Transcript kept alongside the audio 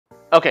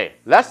Okay,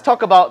 let's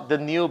talk about the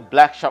new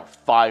Black Shark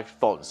 5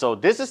 phone. So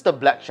this is the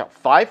Black Shark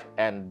 5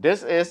 and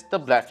this is the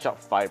Black Shark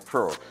 5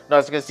 Pro. Now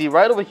as you can see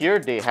right over here,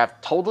 they have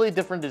totally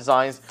different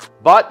designs,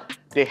 but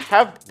they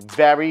have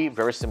very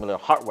similar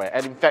hardware.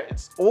 And in fact,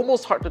 it's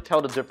almost hard to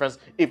tell the difference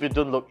if you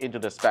don't look into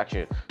the spec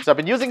sheet. So I've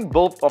been using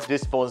both of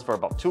these phones for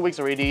about 2 weeks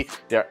already.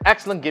 They're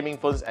excellent gaming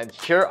phones and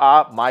here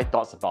are my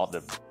thoughts about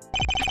them.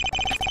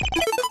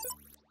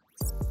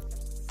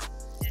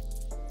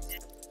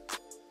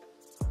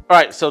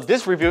 Alright, so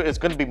this review is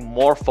going to be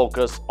more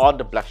focused on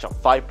the Black Shark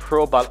 5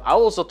 Pro, but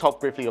I'll also talk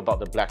briefly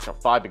about the Black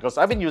Shark 5 because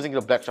I've been using the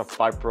Black Shark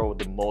 5 Pro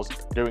the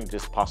most during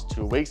this past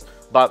 2 weeks.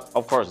 But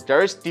of course,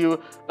 there is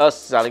still a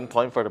selling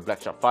point for the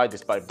Black Shark 5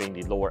 despite being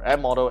the lower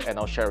end model, and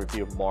I'll share with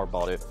you more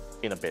about it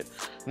in a bit.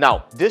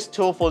 Now, these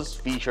two phones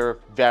feature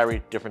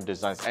very different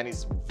designs and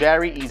it's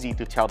very easy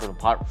to tell them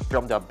apart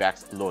from their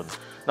backs alone.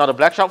 Now, the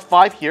Black Shark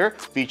 5 here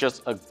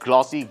features a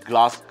glossy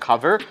glass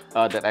cover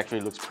that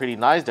actually looks pretty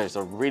nice. There's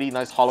a really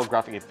nice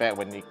holographic effect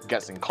when it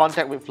gets in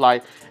contact with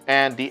light,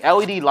 and the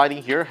LED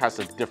lighting here has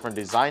a different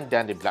design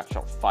than the Black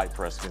Shark 5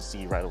 Pro, as you can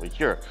see right over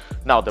here.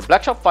 Now, the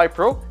Black Shark 5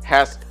 Pro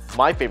has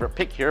my favorite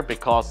pick here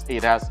because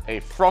it has a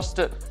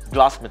frosted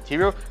glass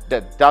material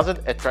that doesn't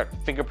attract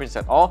fingerprints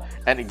at all,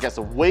 and it gets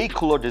a way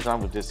cooler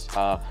design with this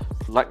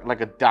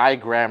like a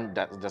diagram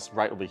that's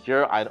right over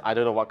here. I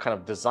don't know what kind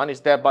of design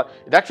is that, but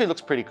it actually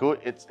looks pretty cool.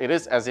 It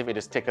is as if it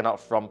is taken out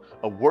from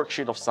a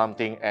worksheet of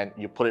something and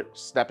you put it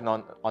snapping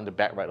on the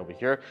back right over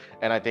here,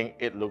 and I think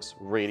it looks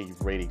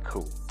really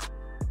cool.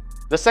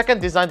 The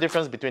second design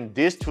difference between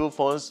these two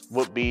phones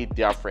would be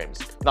their frames.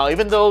 Now,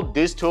 even though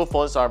these two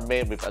phones are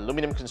made with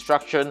aluminum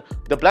construction,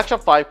 the Black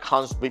Shark 5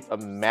 comes with a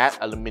matte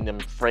aluminum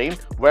frame,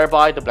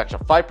 whereby the Black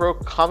Shark 5 Pro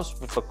comes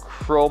with a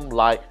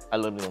chrome-like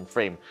aluminum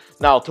frame.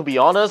 Now, to be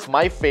honest,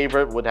 my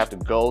favorite would have to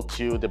go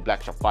to the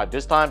Black Shark 5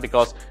 this time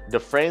because the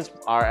frames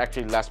are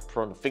actually less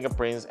prone to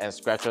fingerprints and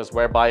scratches,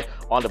 whereby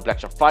on the Black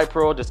Shark 5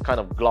 Pro, this kind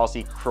of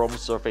glossy chrome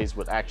surface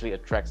would actually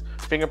attract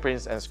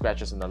fingerprints and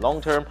scratches in the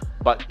long term.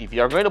 But if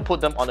you're going to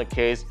put them on a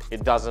case,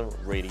 it doesn't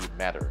really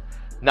matter.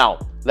 Now,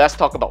 let's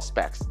talk about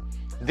specs.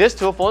 These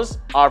two phones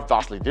are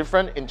vastly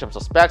different in terms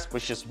of specs,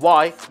 which is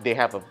why they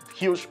have a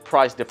huge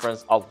price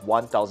difference of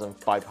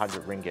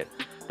 1,500 ringgit.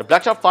 The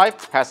Black Shark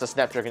 5 has a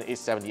Snapdragon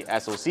 870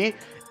 SoC,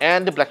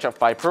 and the Black Shark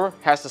 5 Pro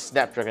has a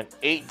Snapdragon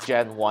 8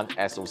 Gen 1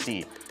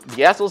 SoC.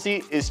 The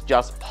SoC is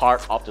just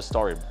part of the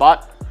story,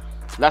 but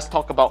let's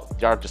talk about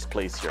their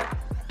displays here.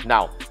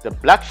 Now, the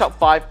Black Shark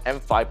 5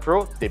 and 5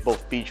 Pro, they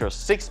both feature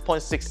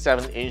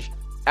 6.67-inch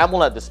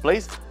AMOLED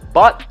displays,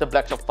 but the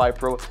Black Shark 5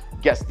 Pro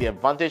gets the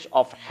advantage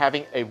of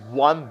having a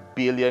 1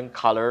 billion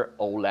color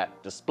OLED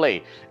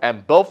display.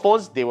 And both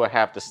phones, they will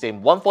have the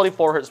same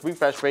 144Hz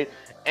refresh rate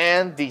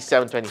and the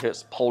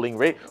 720Hz polling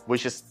rate,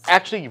 which is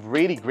actually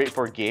really great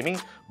for gaming.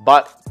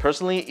 But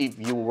personally, if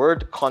you were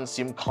to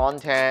consume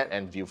content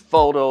and view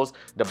photos,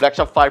 the Black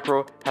Shark 5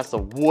 Pro has a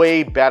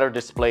way better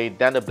display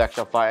than the Black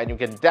Shark 5, and you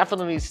can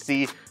definitely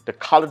see the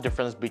color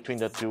difference between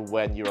the two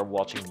when you are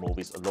watching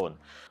movies alone.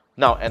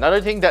 Now, another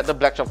thing that the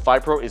Black Shark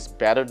 5 Pro is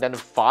better than the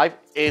 5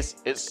 is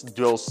its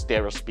dual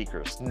stereo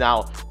speakers.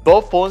 Now,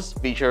 both phones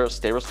feature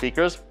stereo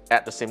speakers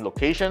at the same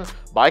location,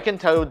 but I can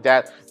tell you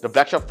that the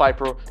Black Shark 5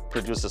 Pro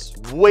produces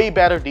way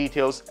better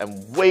details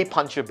and way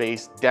punchier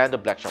bass than the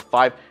Black Shark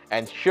 5,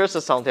 and here's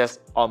a sound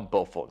test on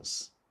both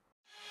phones.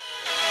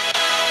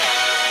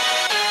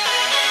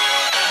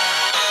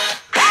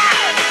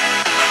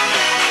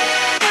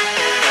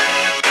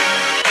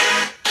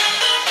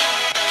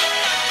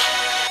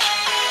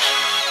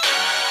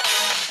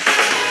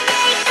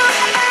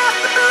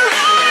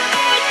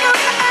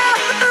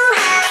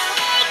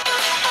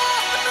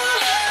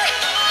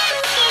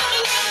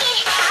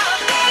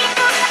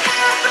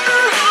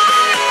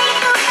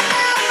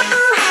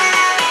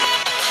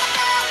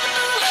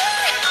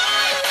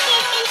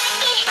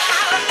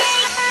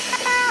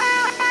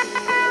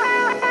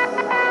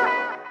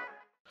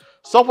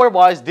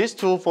 Software-wise, these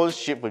two phones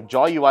ship with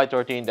Joy UI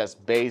 13 that's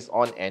based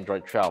on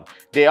Android 12.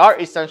 They are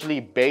essentially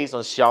based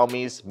on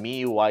Xiaomi's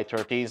MIUI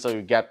 13, so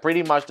you get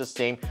pretty much the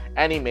same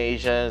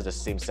animations, the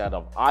same set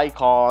of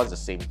icons, the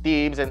same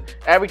themes, and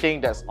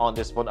everything that's on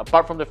this phone,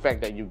 apart from the fact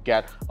that you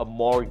get a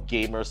more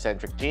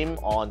gamer-centric theme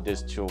on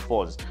these two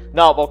phones.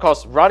 Now, of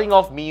course, running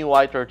off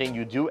MIUI 13,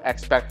 you do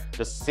expect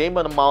the same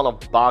amount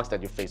of bugs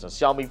that you face on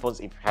Xiaomi phones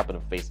if you happen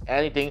to face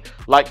anything.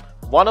 Like,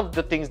 one of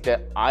the things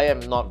that I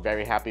am not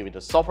very happy with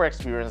the software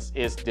experience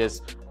is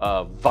this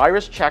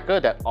virus checker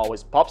that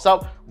always pops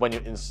up when you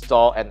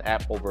install an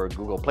app over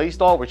Google Play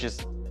Store, which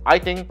is, I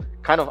think,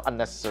 kind of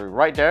unnecessary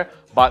right there.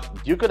 But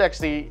you could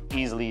actually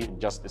easily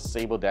just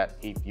disable that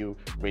if you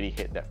really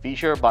hate that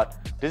feature. But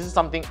this is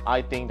something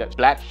I think that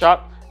Black Shark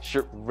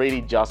should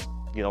really just,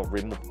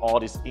 remove all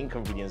these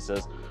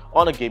inconveniences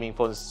on a gaming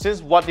phone,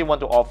 since what they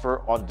want to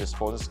offer on these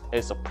phones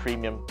is a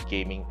premium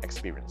gaming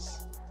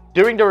experience.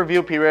 During the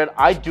review period,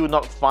 I do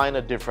not find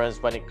a difference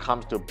when it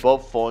comes to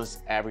both phones'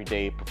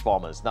 everyday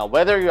performance. Now,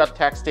 whether you are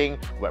texting,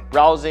 web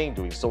browsing,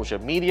 doing social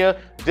media,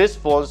 these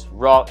phones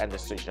rock and the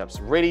switch apps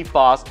really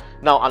fast.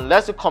 Now,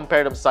 unless you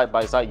compare them side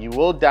by side, you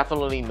will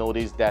definitely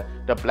notice that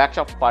the Black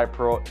Shark 5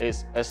 Pro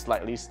is a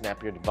slightly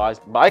snappier device.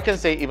 But I can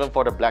say even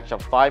for the Black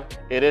Shark 5,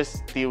 it is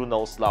still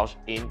no slouch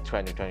in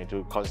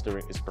 2022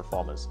 considering its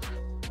performance.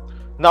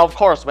 Now, of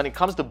course, when it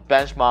comes to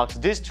benchmarks,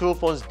 these two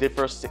phones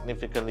differ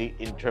significantly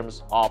in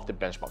terms of the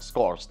benchmark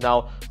scores.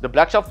 Now, the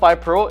Black Shark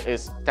 5 Pro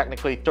is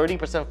technically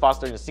 30%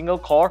 faster in single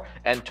core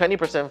and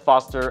 20%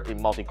 faster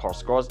in multi-core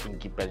scores in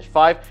Geekbench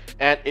 5,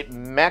 and it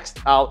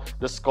maxed out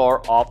the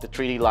score of the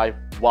 3D Live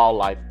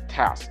Wildlife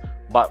task.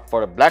 But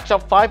for the Black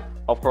Shark 5,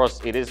 of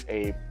course, it is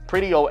a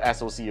pretty old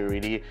SoC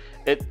already.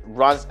 It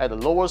runs at a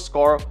lower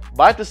score,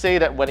 but I have to say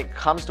that when it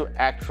comes to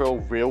actual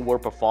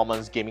real-world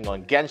performance, gaming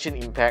on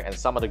Genshin Impact and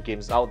some other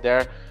games out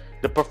there,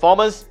 the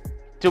performance,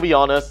 to be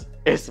honest,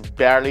 is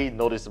barely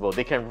noticeable.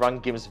 They can run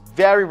games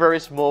very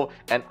smooth,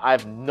 and I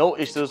have no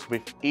issues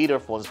with either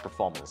phone's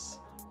performance.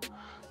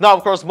 Now,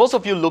 of course, most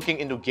of you looking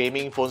into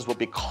gaming phones would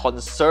be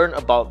concerned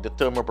about the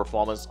thermal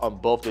performance on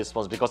both these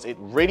phones because it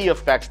really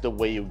affects the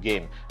way you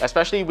game,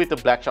 especially with the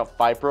Black Shark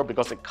 5 Pro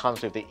because it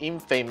comes with the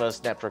infamous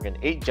Snapdragon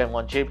 8 Gen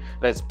 1 chip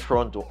that is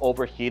prone to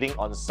overheating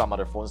on some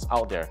other phones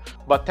out there.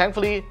 But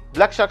thankfully,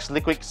 Black Shark's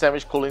liquid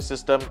sandwich cooling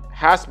system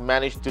has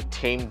managed to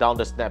tame down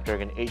the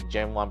Snapdragon 8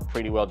 Gen 1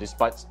 pretty well,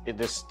 despite it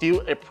is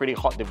still a pretty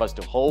hot device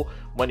to hold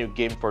when you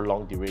game for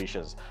long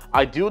durations.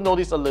 I do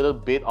notice a little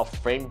bit of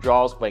frame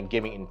draws when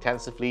gaming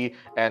intensively,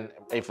 and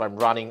if I'm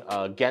running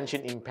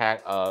Genshin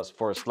Impact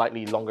for a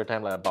slightly longer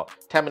time, like about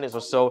 10 minutes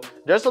or so,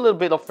 there's a little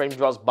bit of frame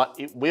draws, but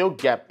it will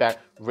get back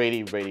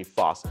really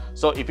fast.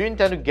 So if you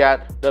intend to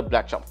get the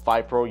Black Shark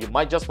 5 Pro, you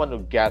might just want to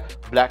get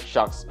Black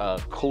Shark's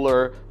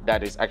cooler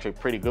that is actually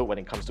pretty good when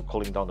it comes to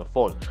cooling down the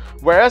phone.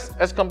 Whereas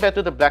as compared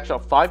to the Black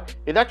Shark 5,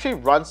 it actually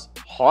runs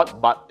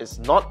hot, but it's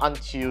not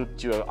until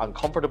to an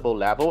uncomfortable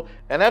level.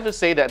 And I have to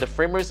say that the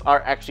frame rates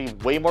are actually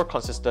way more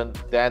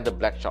consistent than the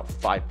Black Shark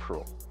 5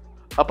 Pro.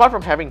 Apart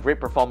from having great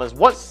performance,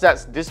 what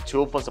sets these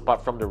two phones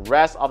apart from the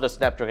rest of the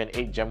Snapdragon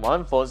 8 Gen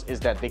 1 phones is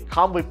that they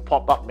come with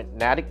pop-up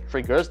magnetic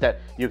triggers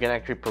that you can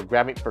actually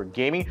program it for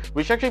gaming,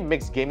 which actually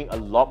makes gaming a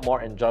lot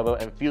more enjoyable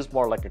and feels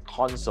more like a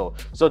console.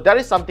 So that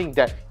is something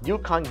that you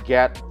can't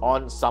get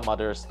on some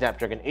other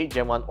Snapdragon 8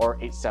 Gen 1 or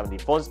 870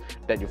 phones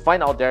that you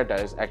find out there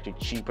that is actually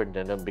cheaper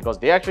than them, because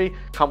they actually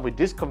come with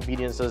these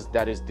conveniences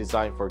that is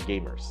designed for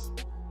gamers.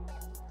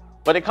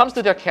 When it comes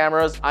to their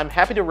cameras, I'm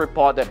happy to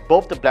report that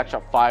both the Black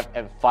Shark 5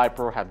 and 5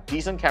 Pro have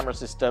decent camera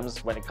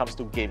systems when it comes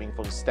to gaming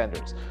phone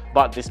standards.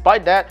 But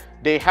despite that,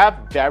 they have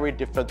very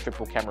different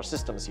triple camera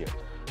systems here.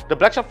 The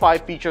Black Shark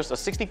 5 features a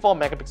 64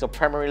 megapixel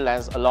primary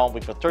lens along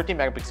with a 30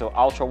 megapixel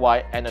ultra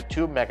wide and a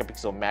 2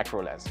 megapixel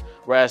macro lens,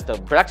 whereas the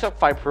Black Shark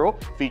 5 Pro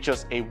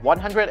features a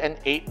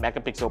 108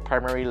 megapixel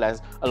primary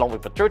lens along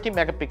with a 30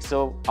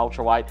 megapixel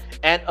ultra wide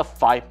and a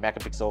 5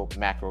 megapixel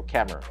macro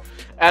camera.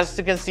 As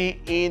you can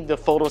see in the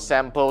photo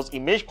samples,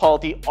 image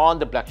quality on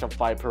the Black Shark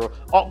 5 Pro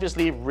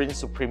obviously reigns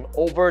supreme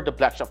over the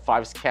Black Shark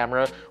 5's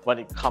camera when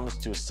it comes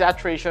to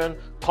saturation,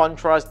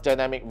 contrast,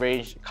 dynamic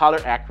range, color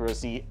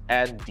accuracy,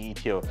 and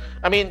detail.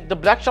 I mean, the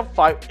Black Shark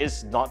 5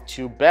 is not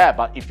too bad,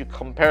 but if you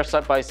compare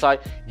side by side,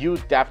 you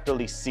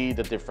definitely see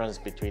the difference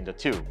between the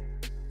two.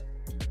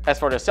 As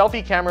for the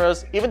selfie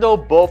cameras, even though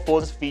both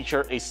phones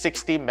feature a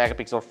 60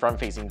 megapixel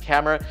front-facing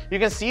camera, you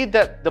can see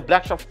that the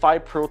Black Shark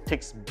 5 Pro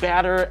takes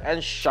better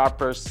and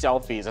sharper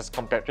selfies as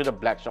compared to the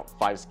Black Shark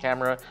 5's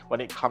camera when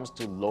it comes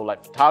to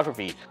low-light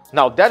photography.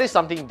 Now, that is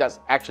something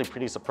that's actually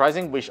pretty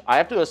surprising, which I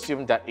have to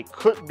assume that it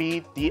could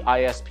be the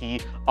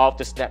ISP of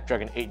the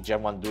Snapdragon 8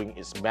 Gen 1 doing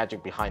its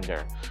magic behind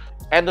there.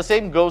 And the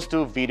same goes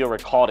to video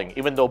recording.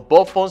 Even though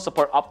both phones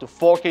support up to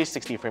 4K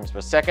 60 frames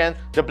per second,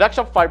 the Black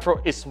Shark 5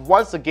 Pro is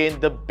once again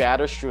the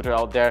better shooter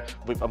out there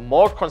with a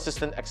more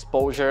consistent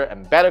exposure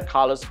and better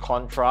colors,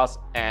 contrast,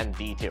 and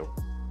detail.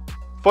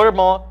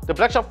 Furthermore, the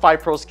Black Shark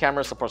 5 Pro's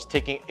camera supports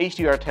taking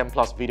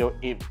HDR10+ video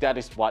if that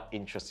is what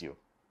interests you.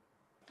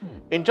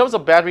 In terms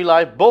of battery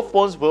life, both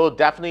phones will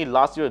definitely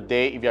last you a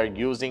day if you are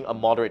using a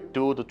moderate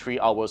 2 to 3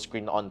 hour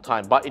screen on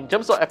time. But in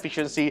terms of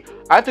efficiency,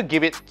 I have to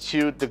give it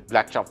to the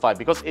Black Shark 5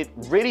 because it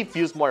really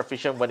feels more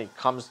efficient when it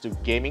comes to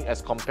gaming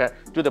as compared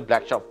to the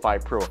Black Shark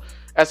 5 Pro.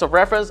 As a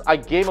reference, I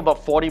game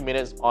about 40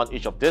 minutes on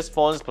each of these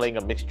phones, playing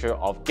a mixture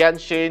of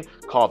Genshin,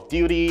 Call of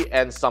Duty,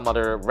 and some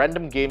other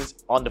random games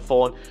on the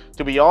phone.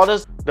 To be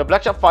honest, the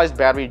Black Shark 5's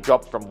battery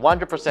dropped from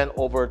 100%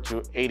 over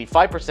to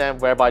 85%,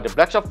 whereby the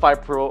Black Shark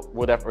 5 Pro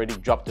would have already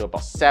dropped to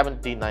about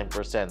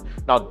 79%.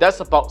 Now that's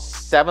about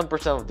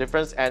 7% of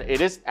difference, and it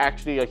is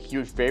actually a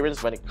huge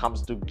variance when it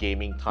comes to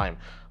gaming time.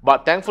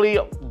 But thankfully,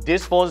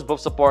 these phones both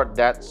support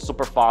that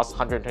super fast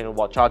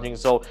 120-watt charging,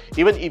 so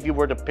even if you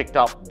were to pick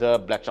up the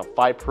Black Shark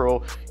 5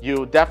 Pro,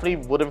 you definitely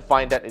wouldn't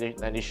find that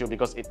an issue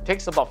because it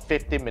takes about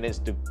 15 minutes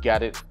to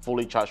get it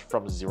fully charged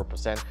from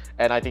 0%,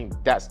 and I think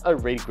that's a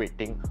really great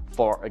thing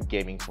for a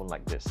gaming phone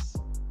like this.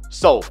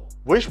 So,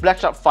 which Black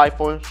Shark 5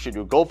 phone should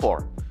you go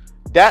for?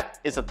 That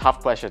is a tough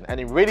question, and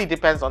it really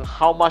depends on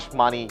how much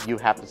money you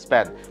have to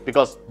spend,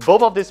 because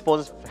both of these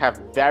phones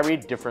have very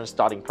different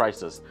starting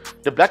prices.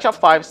 The Blackshot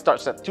 5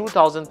 starts at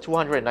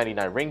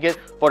 2,299 ringgit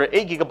for the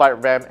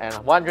 8GB RAM and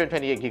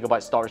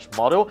 128GB storage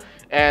model,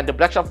 and the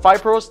Blackshot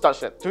 5 Pro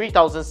starts at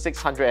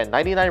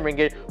 3,699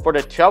 ringgit for the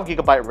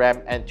 12GB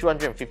RAM and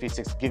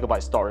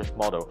 256GB storage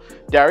model.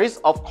 There is,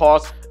 of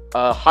course,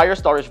 a higher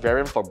storage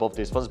variant for both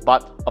these phones,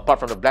 but apart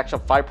from the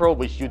Blackshot 5 Pro,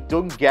 which you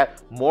don't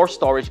get more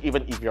storage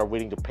even if you're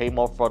willing to pay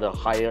more for the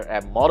higher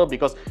end model,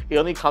 because it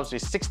only comes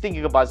with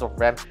 16GB of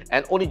RAM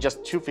and only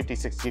just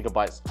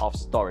 256GB of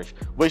storage,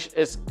 which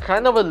is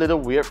kind of a little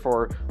weird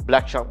for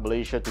Blackshot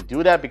Malaysia to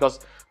do that,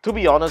 because to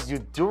be honest, you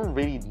don't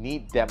really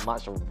need that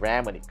much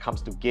RAM when it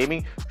comes to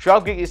gaming.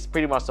 12GB is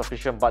pretty much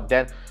sufficient, but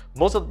then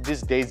most of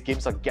these days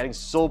games are getting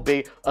so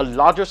big, a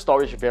larger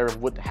storage variant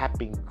would have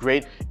been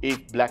great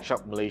if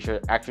Blackshot Malaysia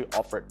actually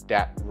offered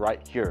that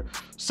right here.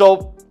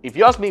 So if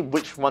you ask me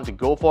which one to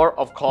go for,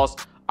 of course,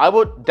 I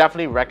would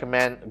definitely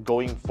recommend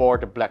going for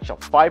the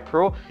Blackshot 5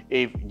 Pro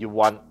if you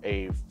want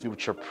a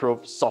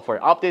future-proof software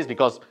updates,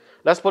 because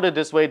let's put it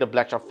this way, the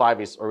Blackshot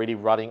 5 is already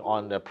running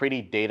on a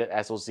pretty dated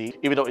SoC,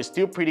 even though it's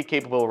still pretty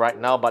capable right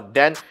now, but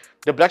then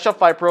the Blackshot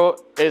 5 Pro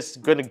is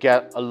going to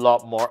get a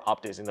lot more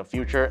updates in the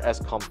future as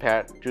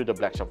compared to the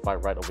Blackshot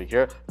 5 right over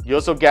here. You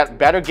also get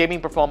better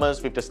gaming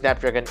performance with the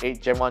Snapdragon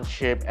 8 Gen 1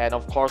 chip, and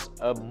of course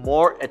a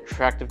more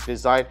attractive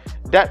design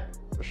that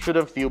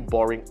shouldn't feel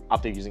boring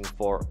after using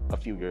for a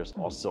few years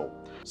or so.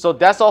 So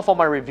that's all for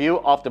my review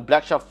of the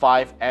Blackshot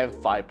 5 and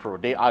 5 Pro.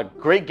 They are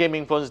great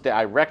gaming phones that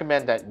I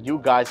recommend that you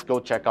guys go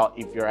check out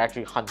if you're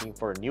actually hunting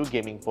for a new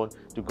gaming phone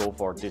to go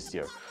for this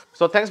year.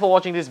 So thanks for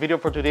watching this video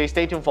for today.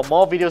 Stay tuned for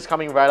more videos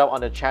coming right up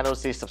on the channel.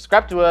 Say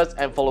subscribe to us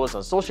and follow us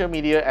on social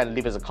media, and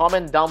leave us a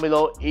comment down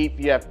below if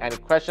you have any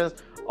questions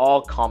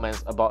or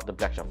comments about the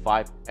Blackshot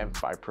 5 and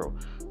 5 Pro.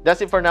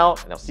 That's it for now,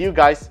 and I'll see you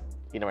guys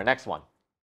in our next one.